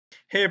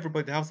Hey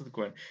everybody, how's it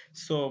going?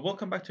 So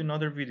welcome back to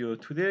another video.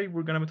 Today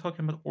we're gonna be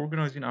talking about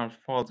organizing our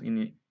files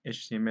in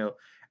HTML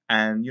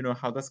and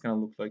how that's gonna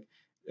look like.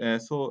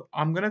 So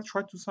I'm gonna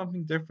try to do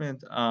something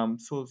different.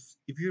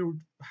 If you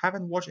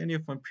haven't watched any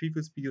of my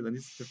previous videos and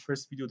this is the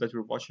first video that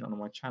you're watching on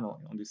my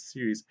channel on this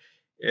series,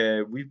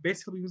 we've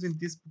basically been using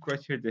this book right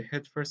here, the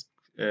head first,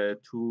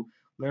 to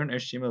learn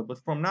HTML. But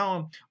from now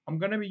on, I'm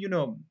gonna be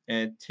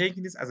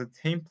taking this as a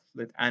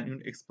template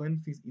and explaining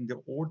things in the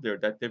order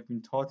that they've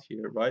been taught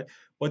here, right?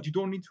 But you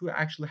don't need to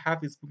actually have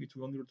this book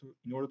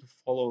in order to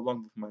follow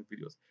along with my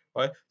videos,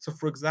 right? So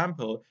for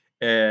example,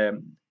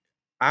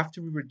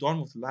 after we were done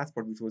with the last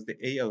part, which was the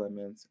A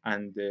elements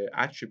and the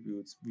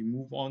attributes, we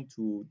move on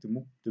to the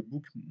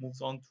book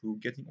moves on to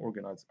getting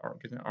organized or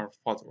getting our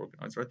files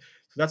organized, right?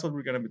 So that's what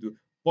we're gonna be doing.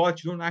 But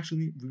we're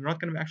not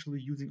gonna be actually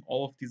using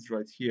all of these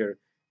right here.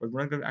 But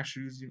we're not gonna be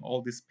actually using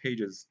all these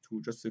pages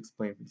to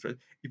explain things, right?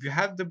 If you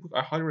have the book,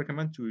 I highly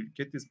recommend to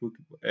get this book.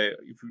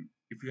 If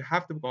you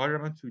have the book, I highly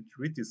recommend to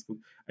read this book.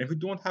 And if you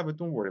don't have it,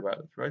 don't worry about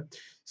it, right?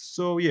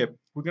 So yeah,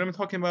 we're gonna be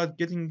talking about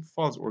getting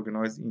files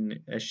organized in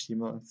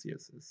HTML and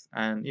CSS,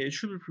 and yeah, it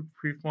should be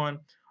pretty fun.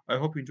 I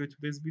hope you enjoyed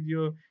today's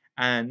video,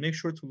 and make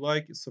sure to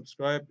like,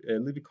 subscribe,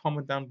 leave a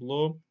comment down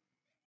below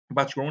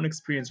about your own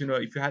experience.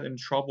 If you had any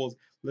troubles,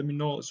 let me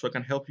know so I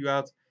can help you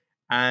out.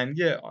 And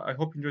yeah, I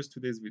hope you enjoyed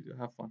today's video.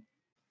 Have fun.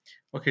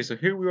 Okay, so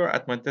here we are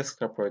at my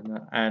desktop right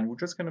now, and we're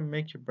just gonna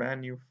make a brand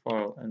new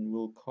file, and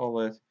we'll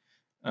call it,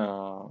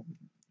 um,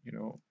 you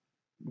know,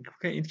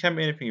 it can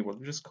be anything you want.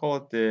 We just call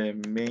it the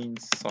main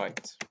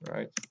site,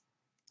 right?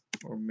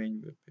 Or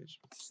main web page.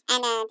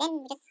 And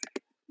then we just make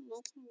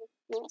a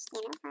new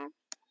HTML file and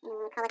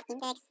we'll call it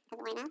index,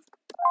 because why not?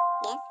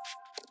 Yes.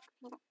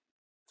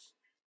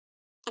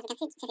 As you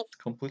can see, It's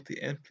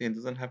completely empty and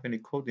doesn't have any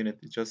code in it.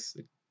 It's just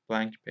a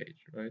blank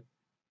page, right?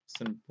 It's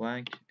a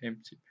blank,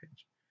 empty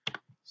page.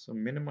 So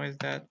minimize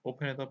that,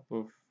 open it up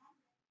with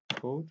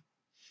code.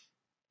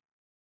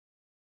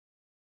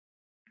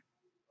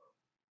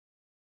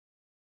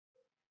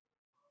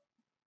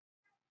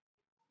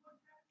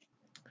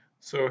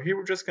 So here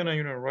we're just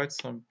gonna, write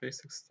some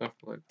basic stuff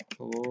like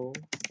hello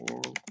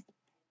world.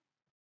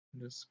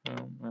 Just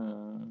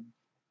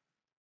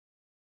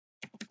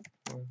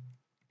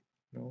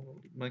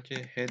make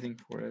a heading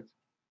for it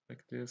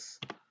like this.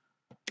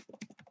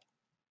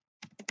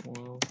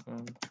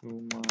 Welcome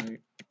to my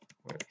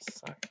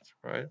website,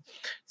 right?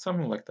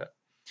 Something like that.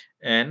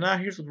 And now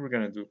here's what we're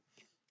gonna do.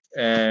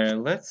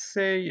 Let's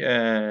say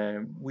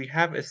we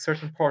have a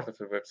certain part of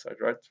the website,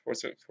 right?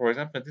 For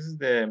example, this is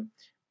the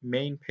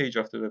main page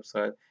of the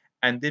website,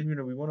 and then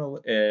we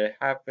want to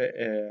have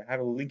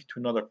a link to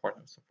another part.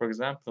 So, for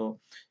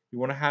example, you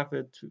want to have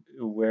it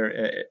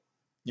where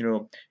you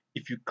know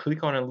if you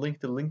click on a link,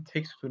 the link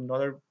takes you to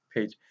another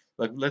page.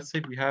 Like let's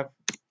say we can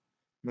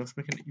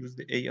use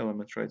the A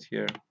element right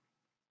here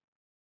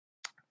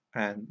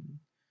and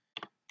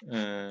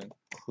uh,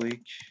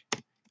 click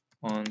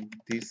on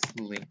this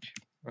link,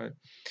 right?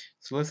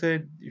 So let's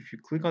say if you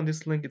click on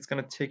this link, it's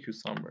gonna take you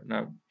somewhere.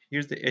 Now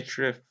here's the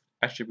href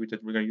attribute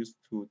that we're gonna use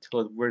to tell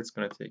it where it's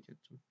gonna take it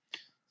to.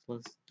 So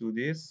let's do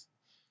this.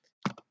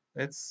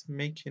 Let's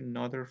make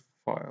another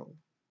file.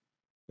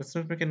 Let's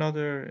not make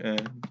another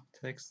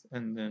text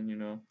and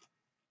then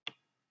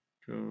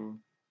go.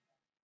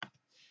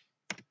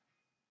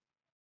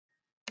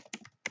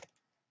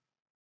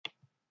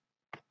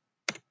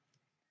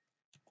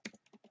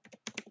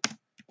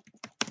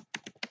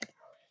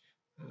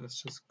 Let's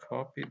just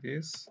copy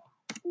this.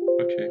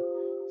 Okay.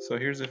 So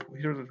here's what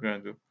we're gonna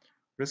do.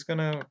 We're just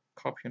gonna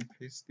copy and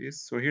paste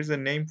this. So here's a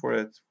name for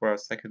it for our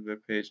second web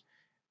page.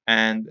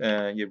 And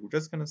yeah, we're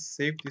just gonna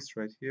save this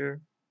right here.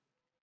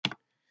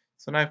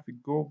 So now if we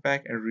go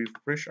back and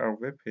refresh our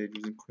web page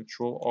using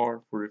Control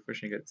R for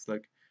refreshing it, it's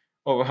like,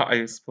 oh,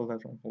 I spelled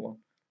that wrong. Hold on,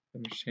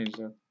 let me change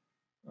that.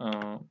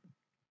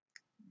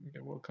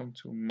 Yeah, welcome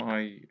to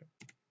my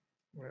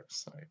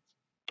website.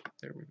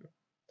 There we go.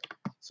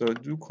 So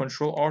do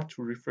Control R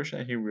to refresh,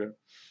 and here we are.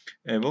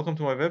 Welcome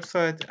to my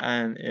website,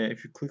 and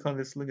if you click on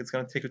this link, it's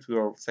gonna take you to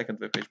our second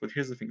web page. But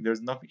here's the thing: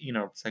 there's nothing in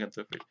our second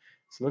web page.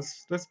 So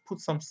let's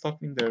put some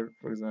stuff in there.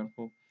 For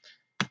example,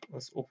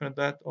 let's open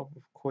that up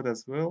with code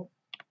as well.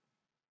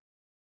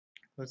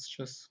 Let's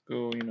just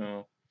go,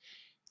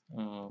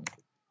 um,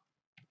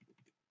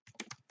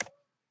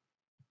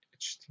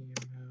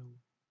 HTML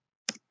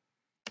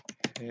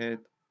head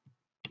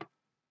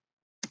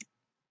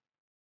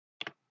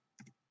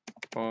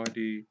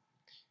body,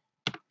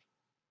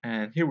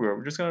 and here we are.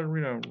 We're just gonna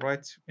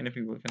write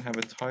anything. We can have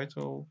a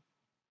title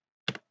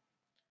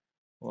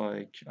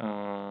like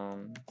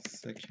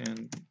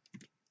second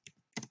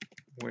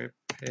web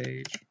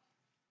page.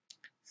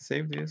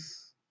 Save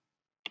this.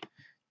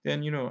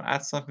 Then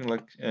add something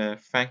like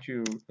thank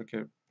you, like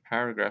a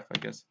paragraph, I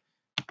guess,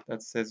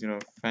 that says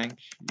thank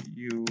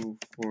you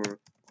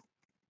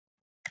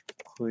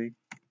click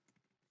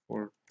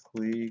for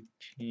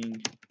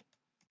clicking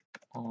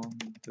on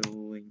the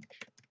link.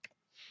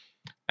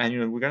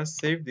 And we're gonna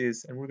save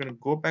this and we're gonna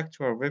go back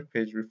to our web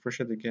page,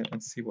 refresh it again,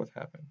 and see what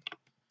happened.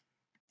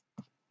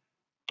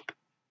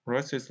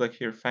 right? So it's like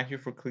here, thank you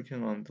for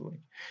clicking on the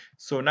link.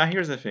 So now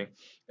here's the thing.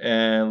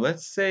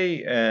 Let's say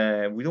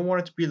we don't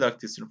want it to be like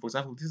this. You know, for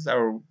example, this is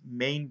our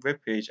main web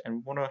page, and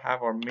we want to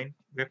have our main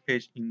web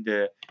page in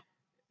the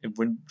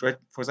when right,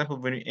 for example,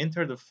 when you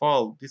enter the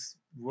file, this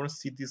we want to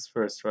see this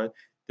first, right?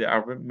 The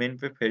our main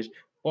web page.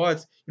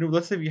 But you know,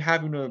 let's say we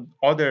have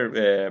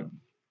other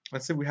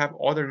let's say we have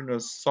other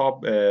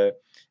sub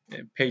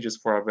pages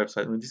for our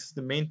website. I mean, this is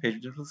the main page.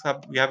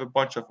 We have a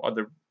bunch of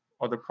other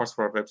parts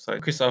for our website.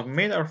 Okay, so I've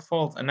made our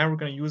files, and now we're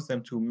going to use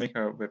them to make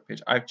our web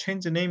page. I've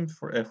changed the name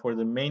for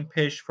the main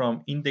page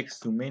from index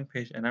to main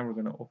page, and now we're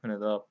going to open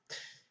it up.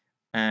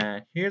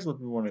 And here's what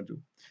we want to do.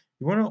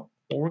 We want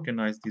to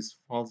organize these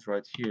files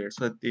right here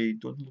so that they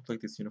don't look like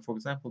this. You know, for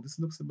example, this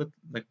looks a bit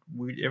like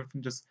weird.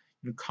 Everything just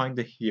kind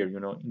of here,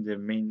 in the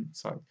main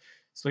side.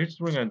 So here's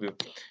what we're gonna do.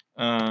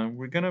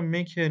 We're gonna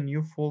make a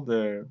new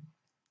folder.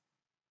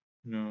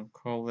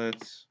 Call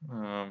it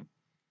uh,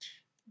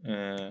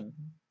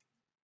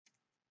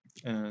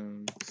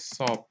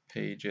 sub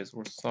pages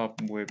or sub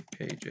web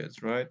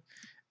pages, right?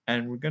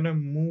 And we're gonna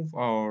move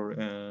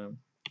our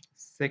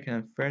second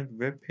and third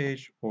web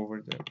page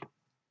over there,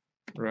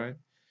 right?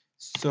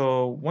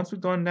 So once we've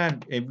done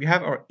that, we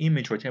have our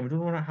image right here. We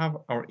don't want to have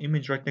our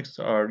image right next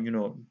to our,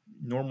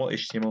 normal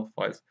HTML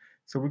files.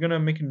 So we're gonna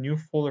make a new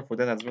folder for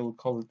that as well. We'll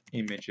call it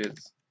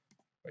images.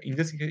 In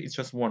this case, it's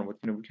just one, but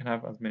we can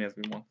have as many as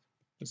we want.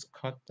 Just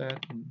cut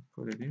that and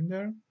put it in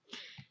there.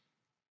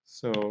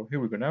 So here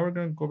we go. Now we're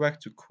gonna go back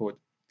to code.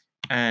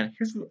 And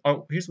here's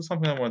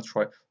something I want to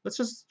try. Let's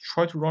just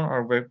try to run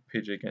our web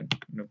page again.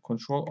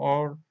 Control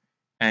R,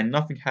 and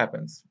nothing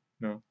happens.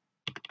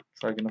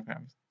 Try again, nothing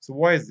happens. So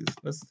why is this?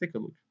 Let's take a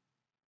look.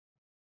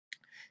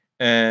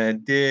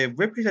 The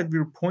web page that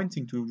we're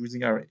pointing to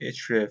using our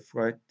href,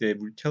 right?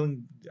 We're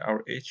telling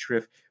our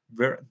href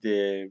where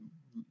the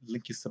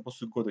link is supposed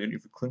to go to. And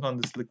if you click on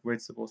this link, where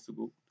it's supposed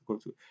to go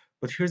to.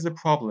 But here's the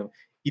problem: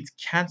 it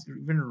can't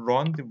even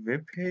run the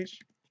web page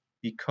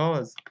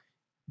because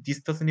this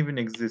doesn't even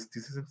exist.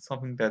 This isn't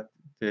something that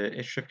the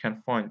href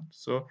can find.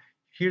 So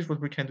here's what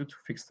we can do to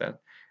fix that.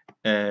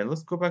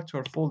 Let's go back to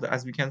our folder.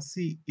 As we can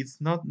see, it's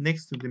not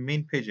next to the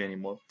main page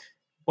anymore,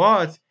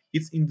 but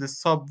it's in the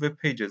sub web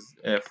pages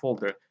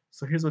folder.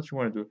 So here's what you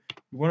want to do.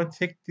 You want to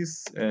take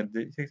this,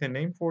 take the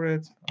name for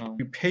it.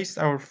 We paste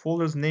our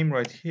folder's name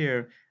right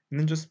here, and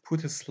then just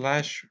put a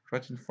slash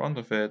right in front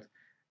of it,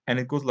 and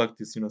it goes like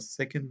this.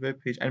 Second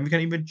web page, and we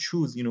can even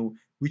choose,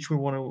 which we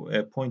want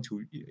to point to.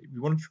 We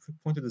want to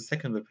point to the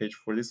second web page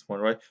for this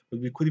one, right?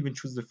 But we could even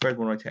choose the third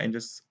one right here and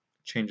just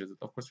change it.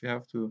 Of course, we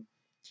have to.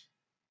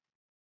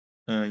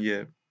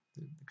 Yeah,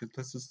 because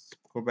let's just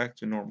go back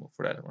to normal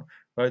for that one,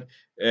 right?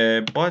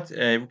 But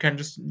we can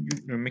just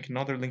make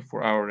another link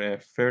for our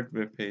third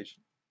web page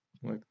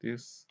like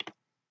this,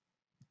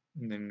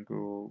 and then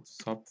go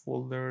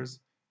subfolders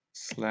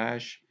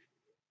slash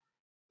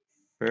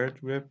third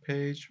web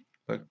page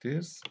like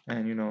this,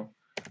 and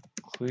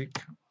click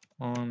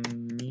on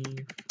me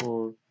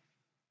for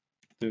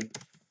the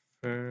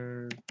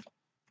third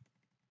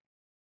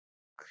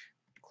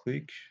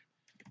click.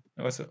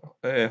 Oh, so,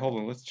 hold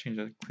on, let's change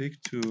that.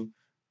 Click to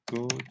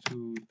go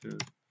to the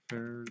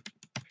third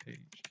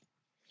page.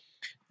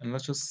 And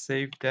let's just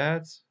save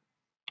that.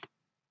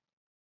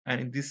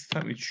 And in this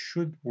time, it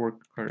should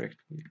work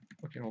correctly.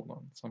 Okay, hold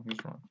on,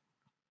 something's wrong.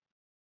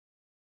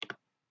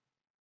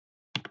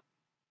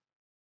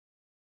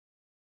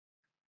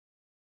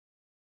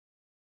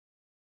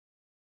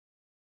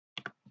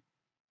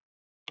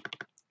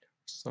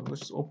 So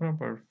let's just open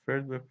up our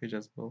third web page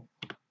as well.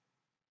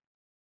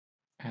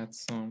 Add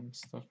some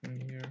stuff in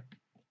here.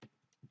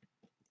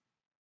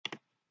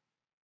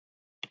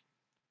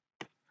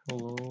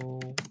 Hello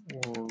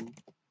world.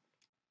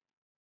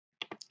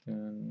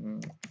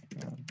 And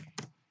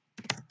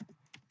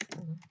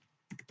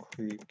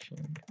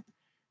clicking.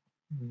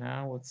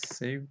 Now let's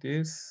save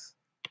this.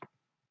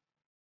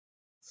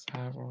 Let's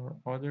have our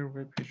other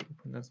web page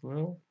open as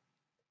well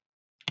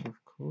with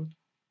code.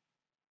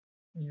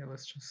 Yeah,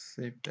 let's just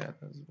save that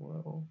as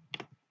well.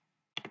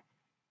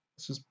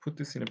 Let's just put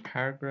this in a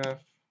paragraph.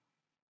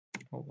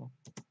 Hold on.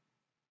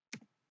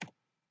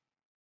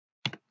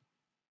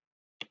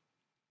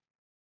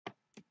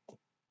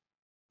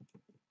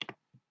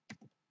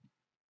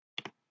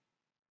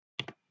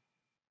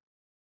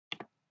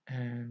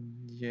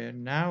 And yeah,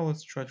 now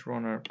let's try to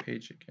run our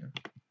page again.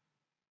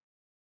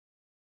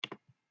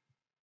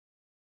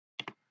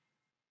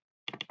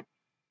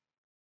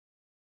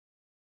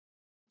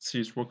 See,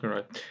 it's working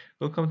right.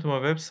 Welcome to my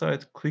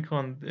website. Click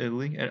on the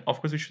link, and of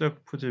course, we should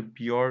have put a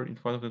BR in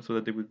front of them so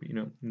that they would be,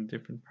 in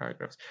different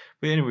paragraphs.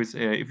 But anyways,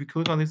 if you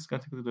click on this, it's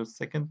gonna take you to the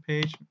second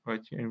page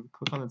right here, and if you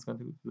click on it, it's gonna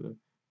take you to the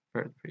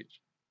third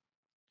page.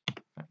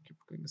 Thank you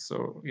for clicking.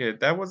 So yeah,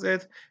 that was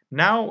it.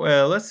 Now,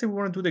 let's say we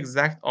want to do the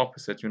exact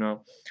opposite.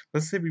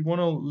 Let's say we want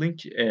to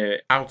link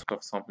out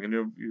of something.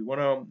 We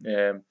want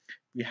to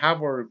we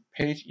have our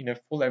page in a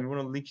folder and we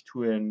want to link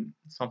to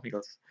something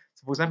else.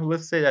 So for example,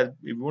 let's say that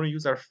we want to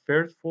use our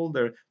third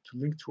folder to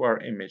link to our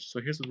image. So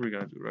here's what we're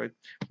gonna do, right?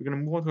 We're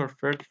gonna move on to our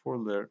third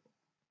folder,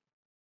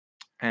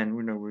 And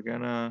we're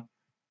gonna,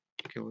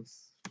 okay,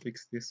 let's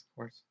fix this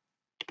part.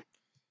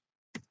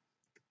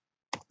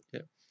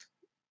 Yeah,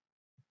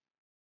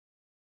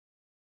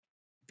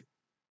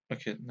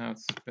 okay, now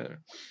it's better.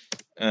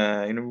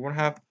 We want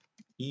to have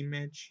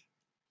image,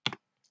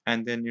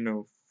 and then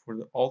for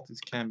the alt it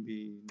can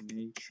be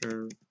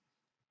nature.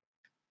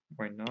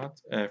 Why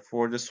not?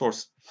 For the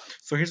source.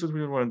 So here's what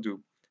we want to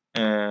do.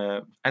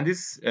 And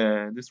this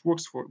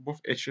works for both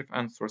href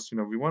and source.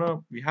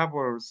 We have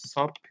our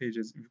sub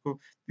pages. If you go,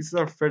 this is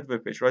our third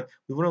web page, right?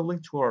 We want to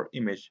link to our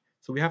image,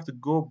 so we have to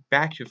go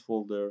back a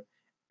folder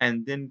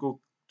and then go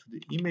to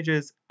the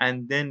images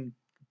and then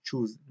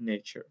choose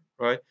nature,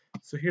 right?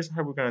 So here's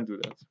how we're gonna do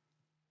that.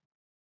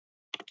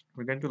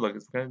 We're gonna do like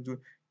this. We're gonna do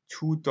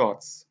two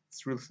dots.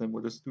 It's real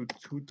simple. Just do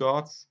two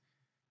dots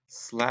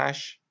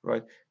slash,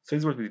 right? So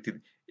this is what we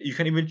did. You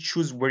can even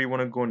choose where you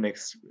want to go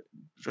next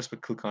just by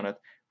click on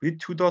it. We did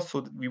two dots,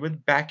 so we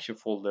went back your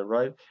folder,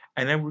 right?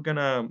 And then we're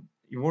gonna,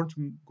 in order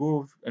to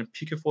go and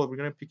pick a folder, we're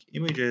gonna pick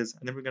images,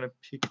 and then we're gonna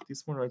pick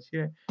this one right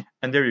here,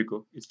 and there you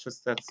go. It's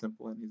just that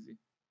simple and easy,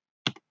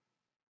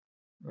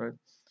 right?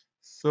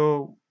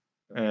 So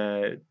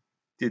uh,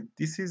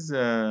 this is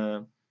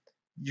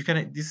you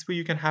can, this way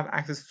you can have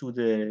access to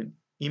the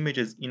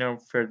images in our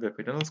third web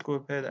page. Now let's go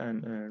ahead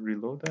and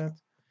reload that.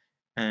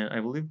 And I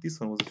believe this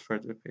one was the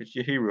third web page.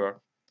 Yeah, here we are.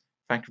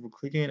 Thank you for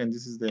clicking, and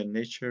this is the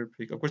nature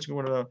pick. Of course, you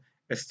want to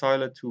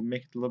style it to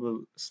make it a little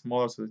bit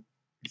smaller so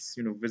it's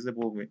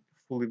visible,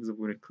 fully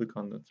visible when you click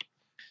on it.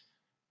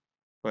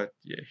 But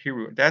yeah, here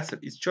we go. That's it.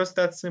 It's just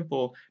that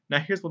simple. Now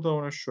here's what I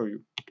want to show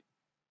you.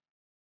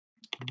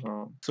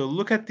 So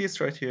look at this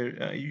right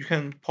here. You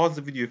can pause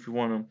the video if you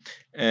want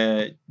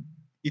to.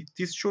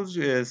 This shows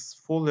you a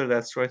folder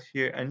that's right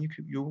here, and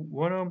you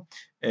want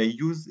to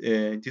use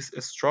this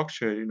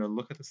structure.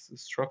 Look at this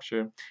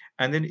structure,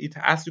 and then it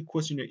asks you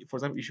question. For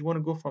example, if you want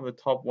to go from the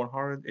top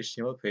 100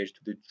 HTML page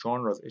to the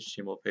genres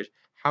HTML page,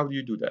 how do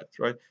you do that,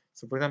 right?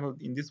 So for example,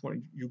 in this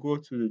one, you go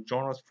to the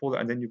genres folder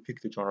and then you pick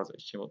the genres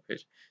HTML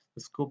page.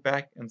 Let's go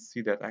back and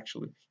see that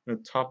actually.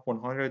 Top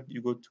 100,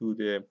 you go to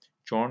the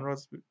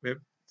genres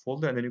web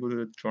folder and then you go to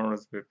the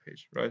genres web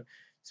page, right?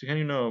 So you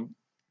can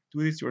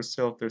do this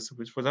yourself. There's,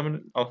 for example,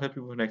 I'll help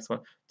you with the next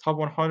one. Top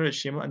 100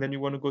 HTML, and then you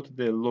want to go to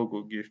the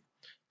logo GIF.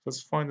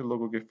 Let's find the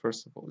logo GIF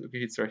first of all. Okay,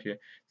 it's right here.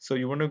 So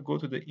you want to go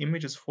to the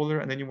images folder,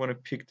 and then you want to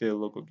pick the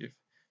logo GIF.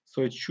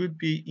 So it should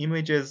be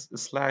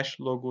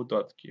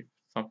images/logo.gif,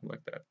 something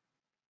like that.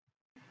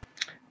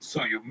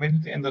 So you've made it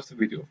to the end of the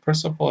video.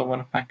 First of all, I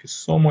want to thank you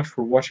so much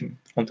for watching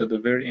until the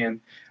very end,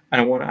 and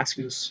I want to ask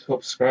you to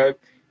subscribe,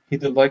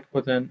 hit the like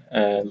button,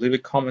 leave a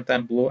comment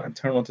down below, and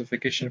turn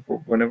notification for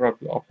whenever I'm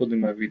uploading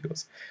my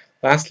videos.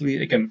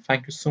 Lastly, again,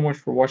 thank you so much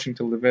for watching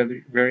till the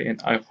very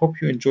end. I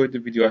hope you enjoyed the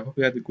video. I hope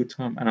you had a good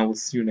time, and I will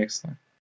see you next time.